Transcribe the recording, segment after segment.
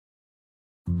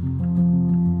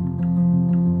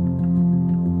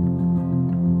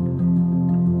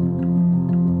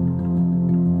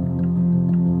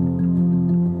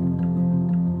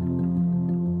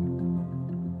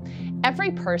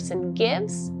person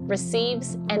gives,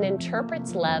 receives, and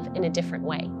interprets love in a different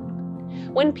way.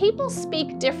 When people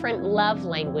speak different love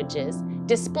languages,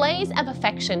 displays of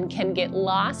affection can get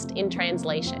lost in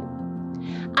translation.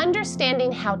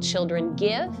 Understanding how children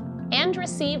give and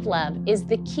receive love is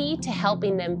the key to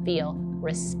helping them feel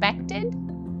respected,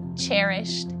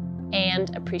 cherished,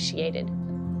 and appreciated.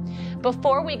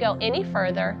 Before we go any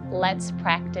further, let's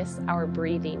practice our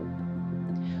breathing.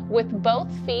 With both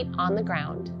feet on the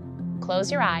ground,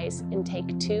 close your eyes and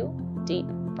take 2 deep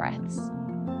breaths.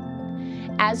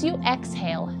 As you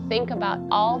exhale, think about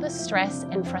all the stress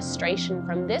and frustration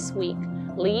from this week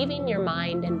leaving your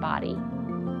mind and body.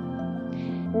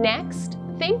 Next,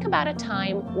 think about a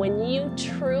time when you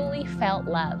truly felt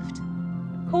loved.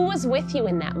 Who was with you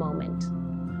in that moment?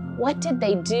 What did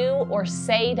they do or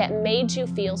say that made you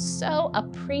feel so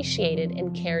appreciated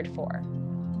and cared for?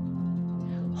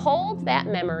 Hold that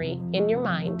memory in your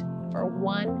mind for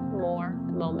one more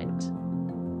moment.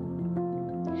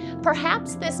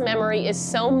 Perhaps this memory is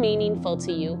so meaningful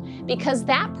to you because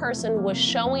that person was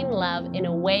showing love in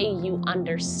a way you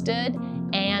understood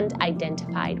and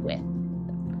identified with.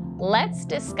 Let's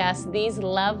discuss these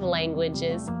love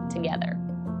languages together.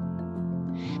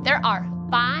 There are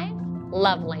 5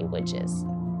 love languages.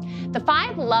 The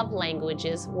 5 love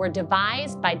languages were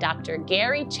devised by Dr.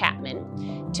 Gary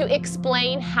Chapman to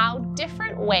explain how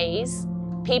different ways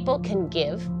people can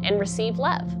give and receive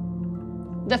love.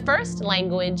 The first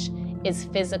language is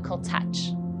physical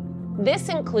touch. This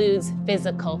includes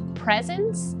physical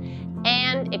presence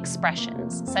and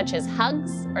expressions such as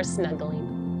hugs or snuggling.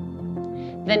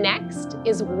 The next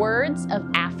is words of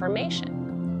affirmation.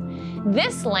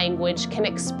 This language can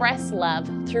express love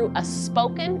through a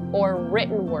spoken or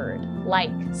written word,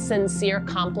 like sincere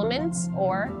compliments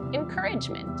or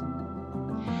encouragement.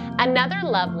 Another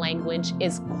love language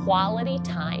is quality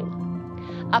time.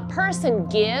 A person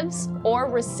gives or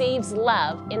receives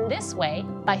love in this way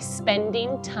by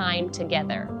spending time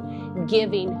together,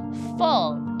 giving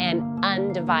full and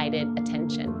undivided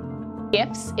attention.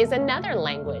 Gifts is another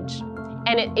language,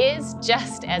 and it is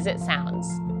just as it sounds.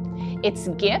 It's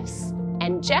gifts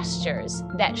and gestures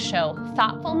that show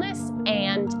thoughtfulness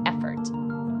and effort.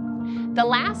 The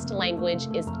last language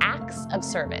is acts of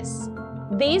service.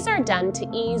 These are done to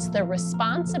ease the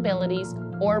responsibilities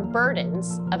or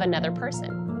burdens of another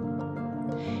person.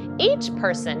 Each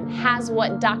person has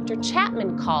what Dr.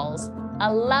 Chapman calls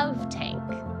a love tank.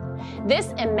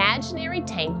 This imaginary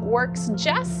tank works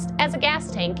just as a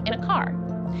gas tank in a car,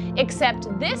 except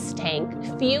this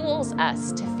tank fuels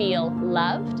us to feel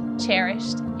loved,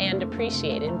 cherished, and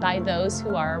appreciated by those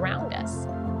who are around us.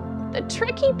 The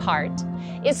tricky part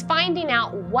is finding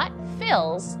out what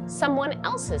fills someone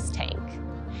else's tank.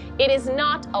 It is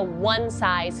not a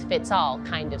one-size-fits-all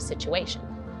kind of situation.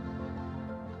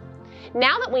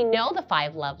 Now that we know the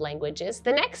 5 love languages,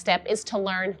 the next step is to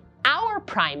learn our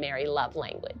primary love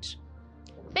language.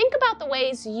 Think about the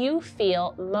ways you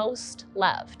feel most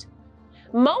loved.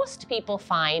 Most people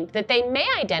find that they may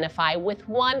identify with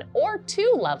 1 or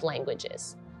 2 love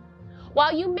languages.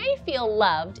 While you may feel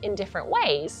loved in different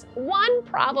ways, one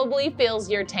probably fills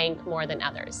your tank more than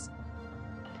others.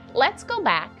 Let's go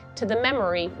back to the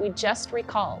memory we just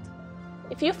recalled.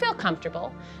 If you feel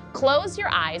comfortable, close your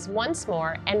eyes once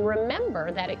more and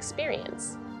remember that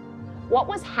experience. What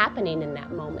was happening in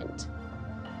that moment?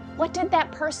 What did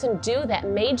that person do that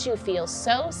made you feel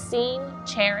so seen,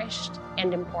 cherished,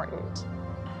 and important?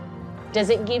 Does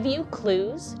it give you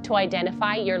clues to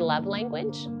identify your love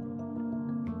language?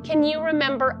 Can you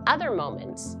remember other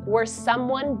moments where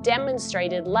someone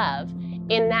demonstrated love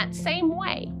in that same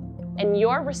way and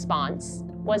your response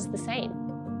was the same?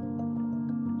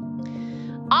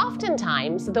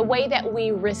 Oftentimes, the way that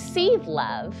we receive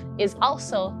love is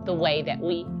also the way that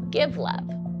we give love.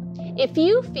 If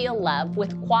you feel love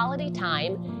with quality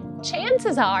time,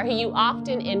 chances are you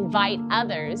often invite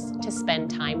others to spend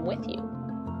time with you.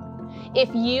 If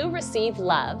you receive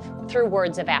love through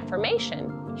words of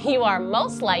affirmation, you are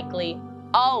most likely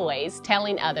always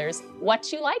telling others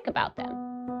what you like about them.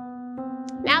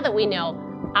 Now that we know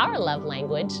our love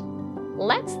language,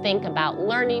 let's think about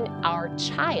learning our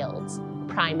child's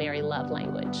primary love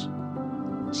language.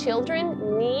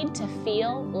 Children need to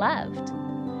feel loved.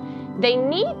 They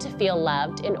need to feel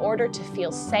loved in order to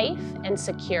feel safe and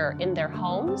secure in their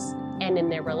homes and in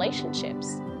their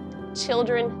relationships.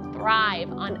 Children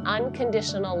thrive on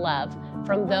unconditional love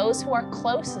from those who are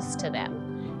closest to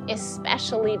them,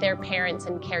 especially their parents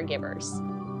and caregivers.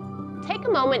 Take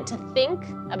a moment to think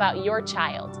about your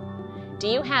child. Do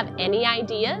you have any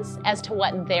ideas as to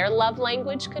what their love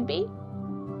language could be?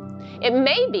 It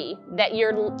may be that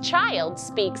your child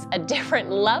speaks a different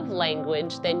love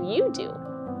language than you do.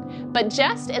 But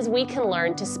just as we can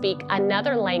learn to speak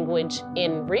another language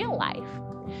in real life,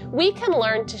 we can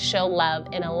learn to show love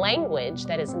in a language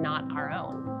that is not our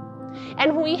own.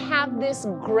 And we have this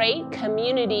great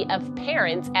community of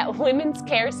parents at Women's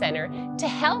Care Center to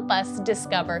help us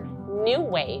discover new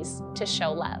ways to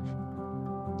show love.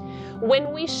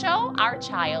 When we show our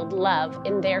child love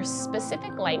in their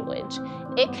specific language,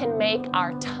 it can make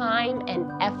our time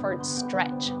and effort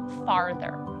stretch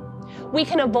farther. We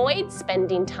can avoid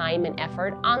spending time and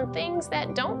effort on things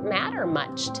that don't matter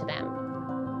much to them.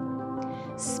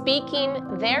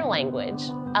 Speaking their language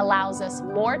allows us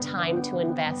more time to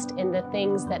invest in the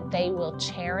things that they will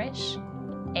cherish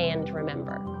and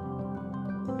remember.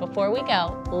 Before we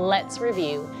go, let's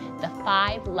review the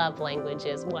 5 love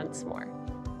languages once more.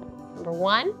 Number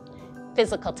 1,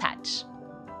 physical touch,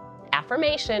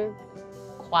 affirmation,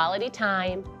 quality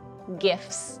time,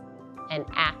 gifts, and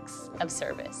acts of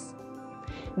service.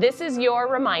 This is your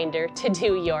reminder to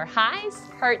do your highs,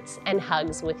 hurts, and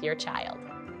hugs with your child.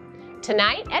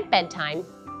 Tonight at bedtime,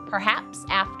 perhaps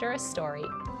after a story,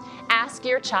 ask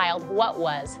your child what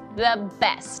was the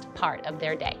best part of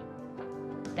their day.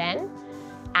 Then,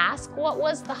 ask what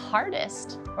was the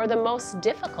hardest or the most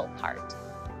difficult part.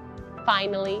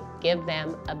 Finally, give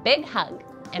them a big hug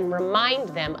and remind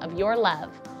them of your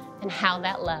love and how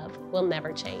that love will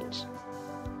never change.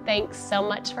 Thanks so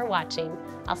much for watching.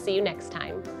 I'll see you next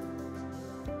time.